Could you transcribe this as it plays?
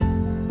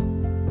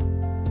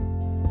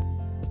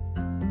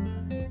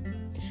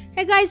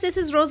Hey guys, this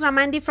is Rose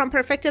Ramandi from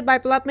Perfected by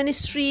Blood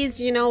Ministries.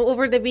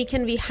 Over the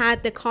weekend we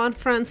had the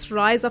conference,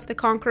 Rise of the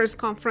Conquerors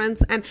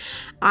conference, and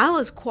I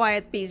was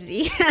quite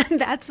busy.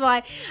 And that's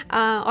why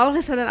all of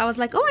a sudden I was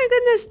like, oh my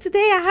goodness,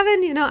 today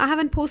I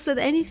haven't posted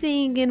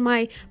anything in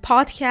my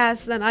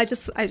podcast. And I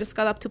just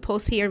got up to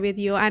post here with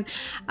you. And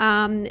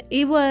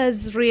it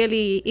was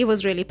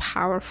really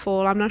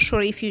powerful. I'm not sure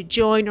if you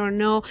joined or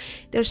no.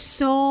 There's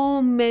so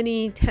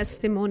many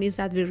testimonies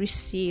that we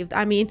received.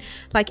 I mean,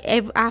 like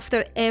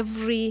after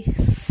every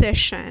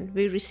session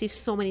we received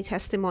so many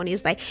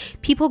testimonies, like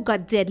people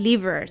got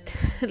delivered,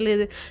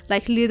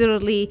 like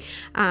literally.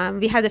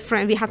 We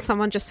had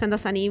someone just send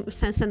us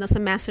a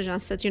message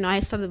and said, I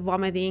started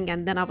vomiting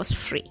and then I was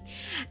free.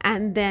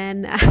 And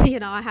then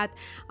I had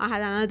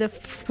another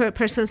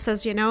person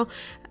says,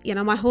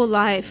 my whole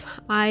life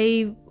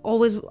I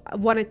always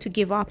wanted to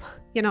give up,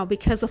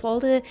 because of all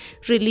the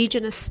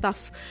religious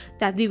stuff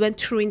that we went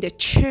through in the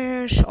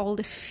church, all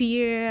the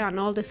fear and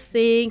all the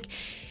thing.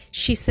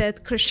 She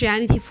said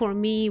Christianity for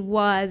me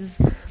was,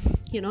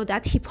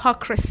 that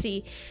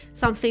hypocrisy,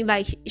 something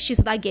like, she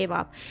said, I gave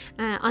up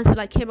until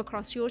I came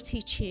across your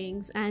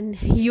teachings,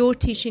 and your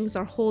teachings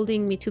are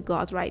holding me to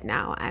God right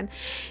now. And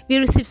we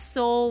received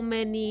so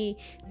many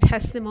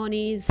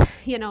testimonies.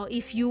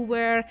 If you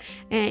were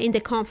in the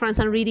conference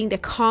and reading the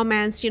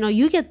comments,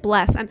 you get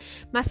blessed. And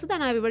Masood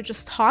and I, we were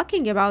just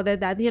talking about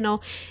it, that,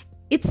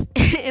 it's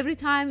every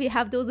time we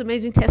have those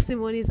amazing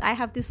testimonies, I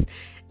have this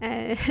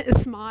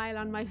smile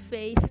on my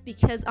face,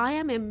 because I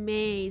am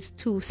amazed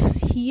to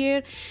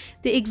hear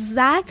the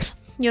exact,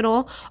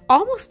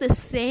 almost the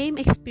same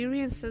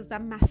experiences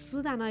that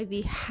Masood and I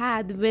we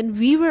had when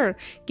we were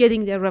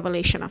getting the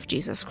revelation of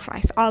Jesus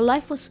Christ. Our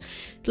life was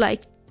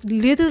like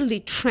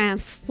literally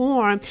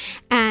transformed,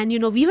 and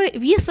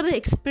we started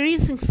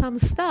experiencing some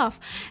stuff,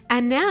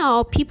 and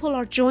now people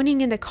are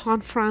joining in the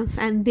conference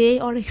and they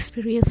are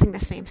experiencing the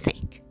same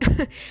thing.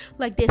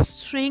 Like the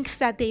strength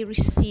that they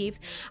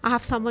received. I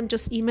have someone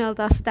just emailed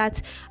us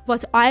that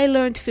what I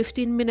learned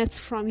 15 minutes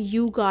from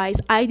you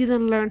guys, I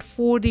didn't learn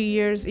 40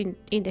 years in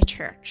the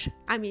church.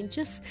 I mean,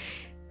 just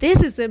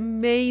this is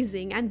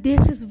amazing, and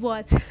this is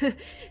what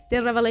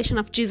the revelation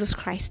of Jesus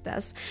Christ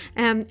does.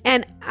 And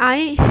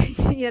I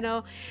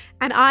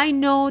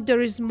know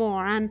there is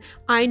more, and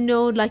I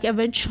know like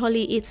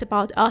eventually it's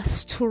about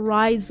us to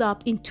rise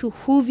up into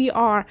who we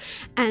are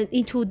and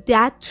into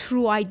that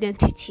true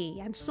identity.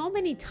 And so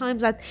many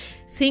times that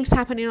things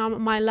happen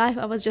in my life,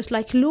 I was just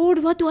like,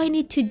 Lord, what do I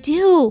need to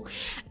do?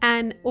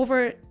 And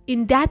over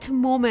in that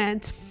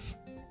moment,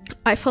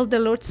 I felt the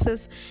Lord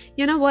says,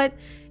 you know what?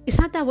 It's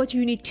not that what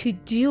you need to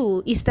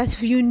do, is that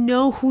you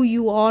know who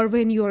you are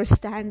when you're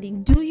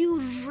standing. Do you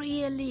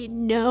really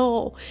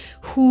know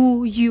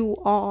who you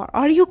are?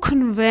 Are you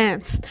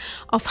convinced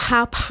of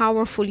how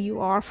powerful you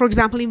are? For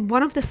example, in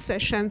one of the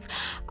sessions,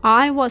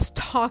 I was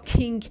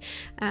talking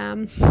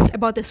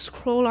about the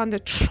scroll on the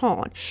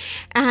throne.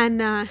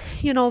 And,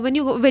 when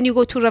you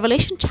go to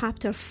Revelation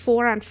chapter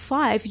 4 and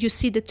 5, you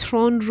see the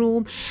throne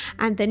room,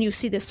 and then you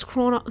see the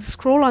scroll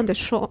on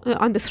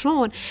the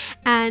throne.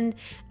 And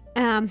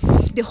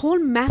the whole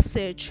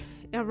message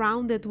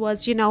around it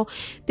was,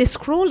 the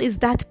scroll is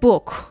that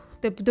book.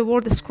 The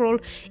word scroll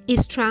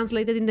is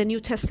translated in the New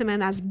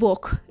Testament as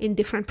book in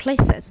different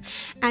places.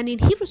 And in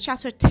Hebrews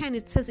chapter 10,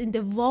 it says, in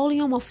the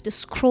volume of the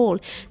scroll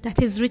that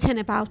is written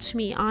about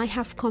me, I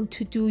have come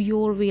to do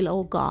your will,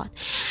 O God.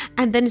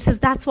 And then it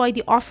says, that's why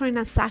the offering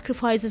and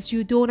sacrifices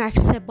you don't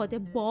accept, but the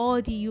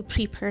body you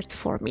prepared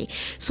for me.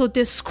 So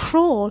the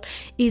scroll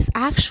is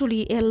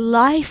actually a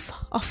life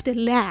of the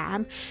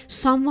Lamb,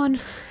 someone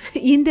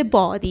in the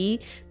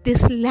body,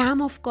 this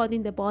Lamb of God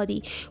in the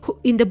body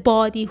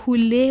who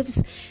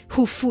lives,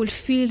 who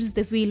fulfills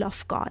the will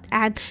of God.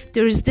 And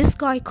there is this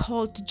guy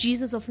called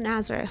Jesus of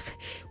Nazareth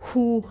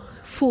who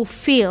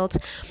fulfilled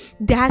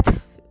that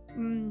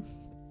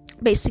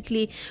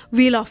basically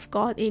will of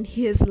God in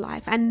his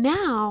life. And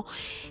now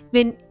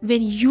when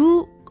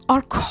you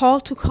are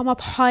called to come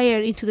up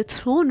higher into the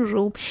throne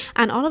room,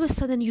 and all of a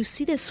sudden you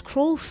see the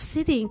scroll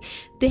sitting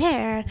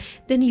there,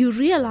 then you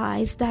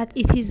realize that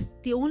it is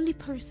the only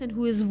person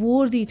who is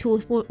worthy to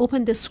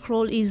open the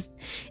scroll is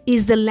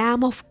the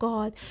Lamb of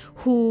God,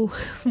 who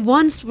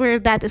once were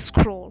that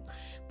scroll,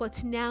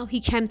 but now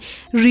he can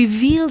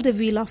reveal the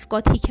will of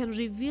God. He can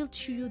reveal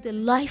to you the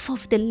life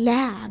of the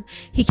Lamb.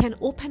 He can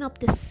open up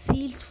the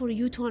seals for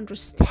you to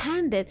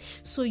understand it,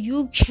 so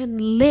you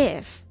can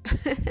live.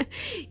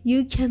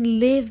 You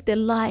can live the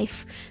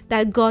life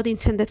that God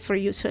intended for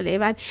you to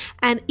live.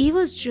 And it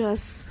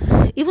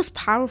was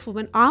powerful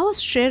when I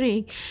was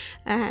sharing,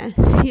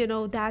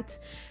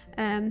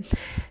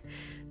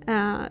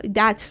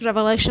 that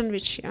revelation,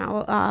 which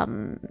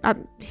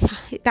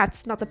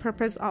that's not the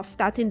purpose of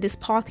that in this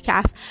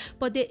podcast.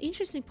 But the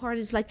interesting part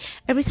is, like,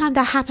 every time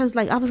that happens,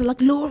 like, I was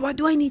like, Lord, what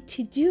do I need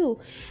to do?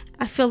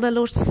 I feel the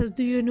Lord says,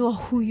 do you know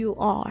who you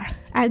are?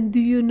 And do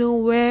you know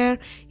where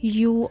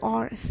you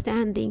are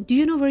standing? Do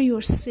you know where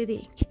you're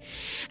sitting?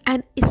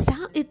 And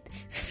it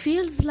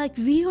feels like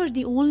we are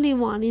the only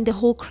one in the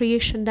whole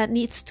creation that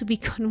needs to be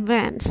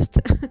convinced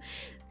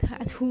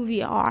at who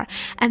we are.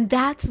 And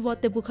that's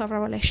what the book of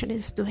Revelation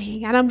is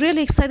doing. And I'm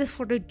really excited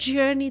for the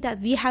journey that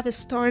we have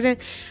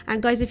started.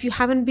 And guys, if you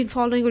haven't been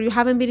following or you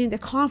haven't been in the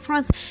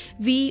conference,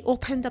 we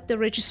opened up the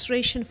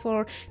registration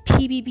for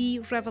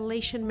PBB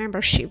Revelation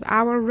membership,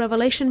 our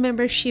Revelation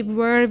membership,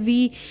 where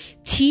we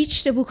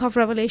teach the book of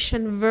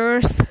Revelation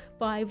verse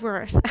by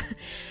verse.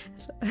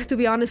 To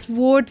be honest,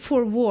 word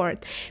for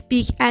word.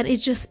 And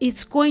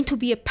it's going to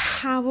be a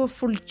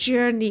powerful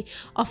journey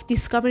of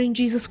discovering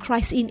Jesus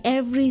Christ in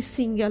every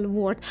single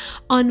word,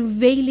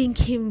 unveiling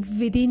him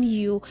within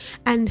you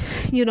and,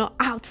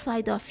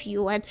 outside of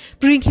you, and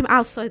bring him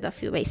outside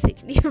of you,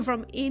 basically,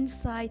 from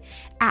inside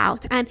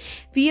out. And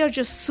we are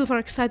just super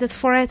excited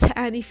for it.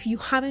 And if you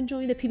haven't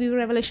joined the PBB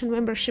Revelation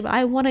membership,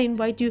 I want to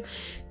invite you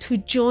to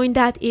join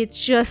that.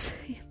 It's just...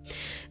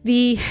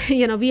 we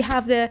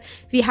have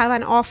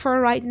an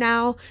offer right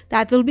now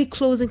that will be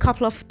closed in a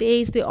couple of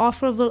days. The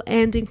offer will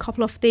end in a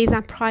couple of days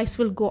and price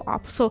will go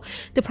up. So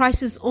the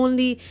price is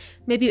only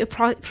maybe a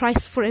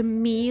price for a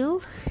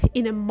meal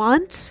in a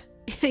month,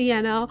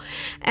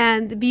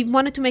 and we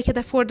wanted to make it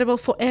affordable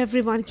for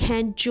everyone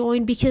can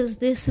join, because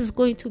this is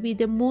going to be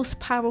the most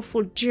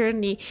powerful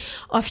journey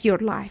of your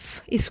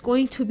life. It's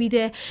going to be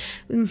the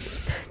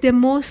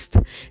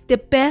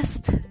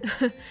best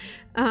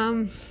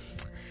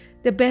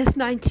the best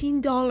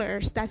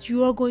 $19 that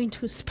you are going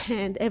to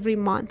spend every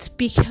month,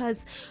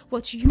 because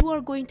what you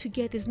are going to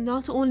get is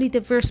not only the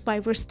verse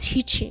by verse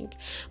teaching,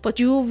 but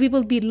we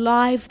will be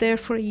live there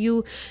for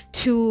you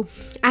to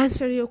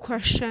answer your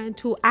question,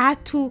 to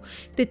add to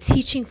the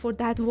teaching for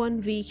that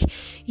 1 week.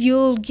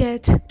 You'll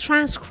get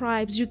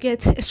transcribes, you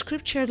get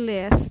scripture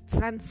lists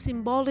and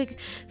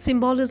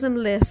symbolism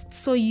lists,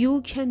 so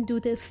you can do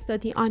this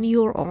study on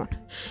your own.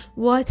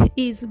 What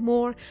is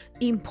more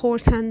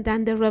important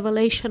than the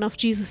revelation of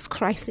Jesus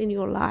Christ in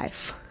your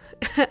life?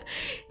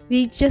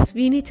 we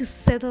need to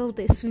settle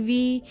this.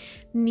 We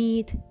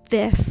need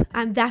this,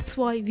 and that's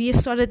why we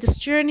started this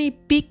journey,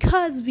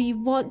 because we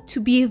want to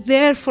be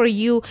there for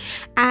you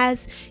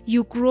as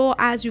you grow,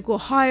 as you go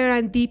higher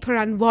and deeper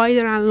and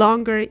wider and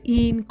longer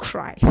in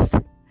Christ.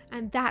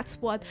 And that's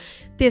what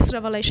this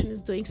revelation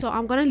is doing. So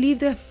I'm going to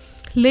leave the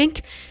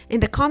link in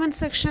the comment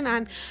section,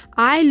 and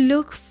I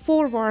look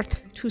forward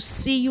to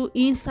see you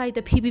inside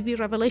the PBB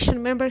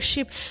Revelation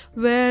membership,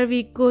 where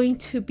we're going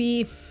to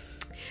be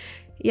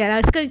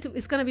it's going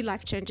to be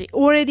life-changing.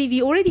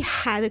 We already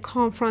had a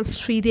conference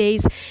 3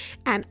 days,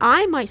 and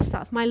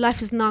my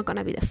life is not going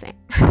to be the same.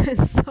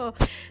 So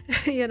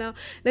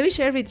let me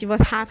share with you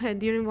what happened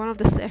during one of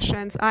the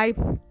sessions. I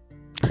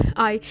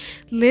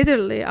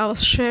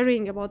was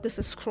sharing about this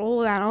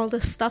scroll and all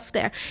the stuff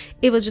there.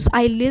 It was just,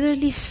 I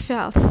literally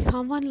felt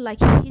someone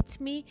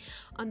hit me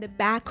on the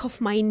back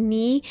of my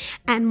knee,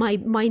 and my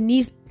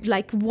knees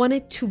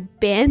wanted to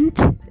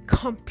bend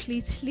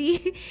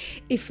completely.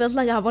 It felt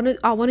like I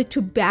wanted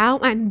to bow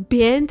and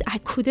bend. I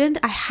couldn't.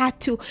 I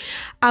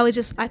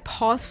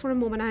paused for a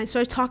moment, and I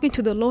started talking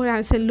to the Lord, and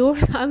I said,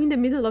 Lord, I'm in the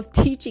middle of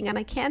teaching and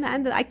I can't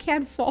handle, I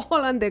can't fall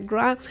on the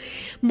ground.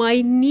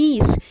 My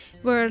knees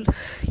were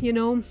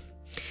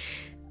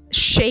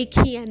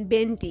shaky and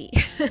bendy.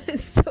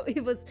 So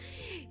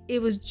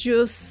it was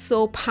just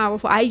so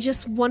powerful. I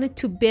just wanted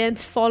to bend,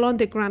 fall on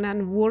the ground,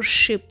 and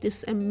worship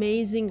this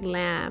amazing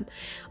Lamb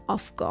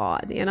of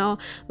God,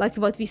 like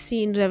what we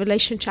see in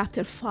Revelation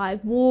chapter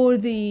 5.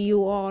 Worthy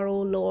you are,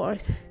 O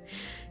Lord.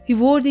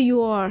 Worthy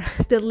you are,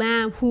 the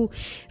Lamb who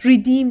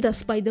redeemed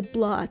us by the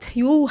blood.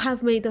 You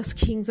have made us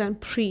kings and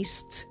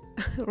priests.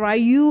 Right?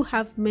 You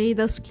have made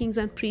us kings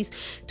and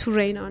priests to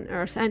reign on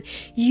earth, and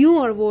you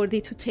are worthy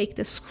to take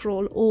the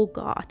scroll, oh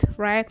God.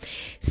 Right?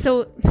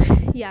 So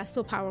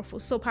so powerful.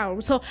 So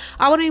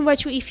I want to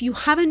invite you, if you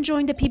haven't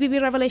joined the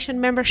PBB Revelation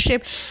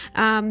membership,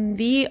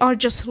 we are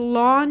just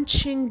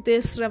launching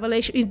this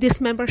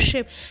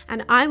membership,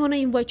 and I want to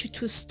invite you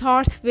to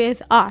start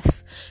with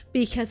us,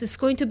 because it's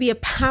going to be a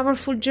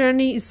powerful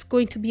journey. It's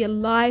going to be a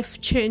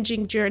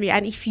life-changing journey.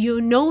 And if you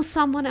know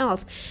someone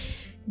else,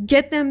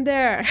 get them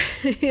there.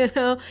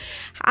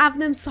 Have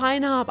them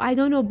sign up. I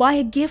don't know, buy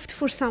a gift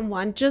for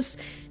someone. Just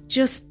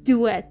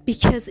do it,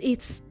 because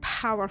it's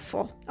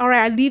powerful. All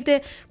right, I'll leave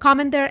the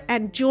comment there,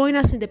 and join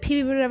us in the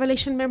PBB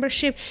Revelation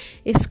membership.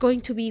 It's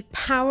going to be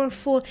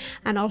powerful,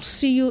 and I'll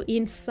see you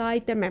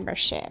inside the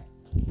membership.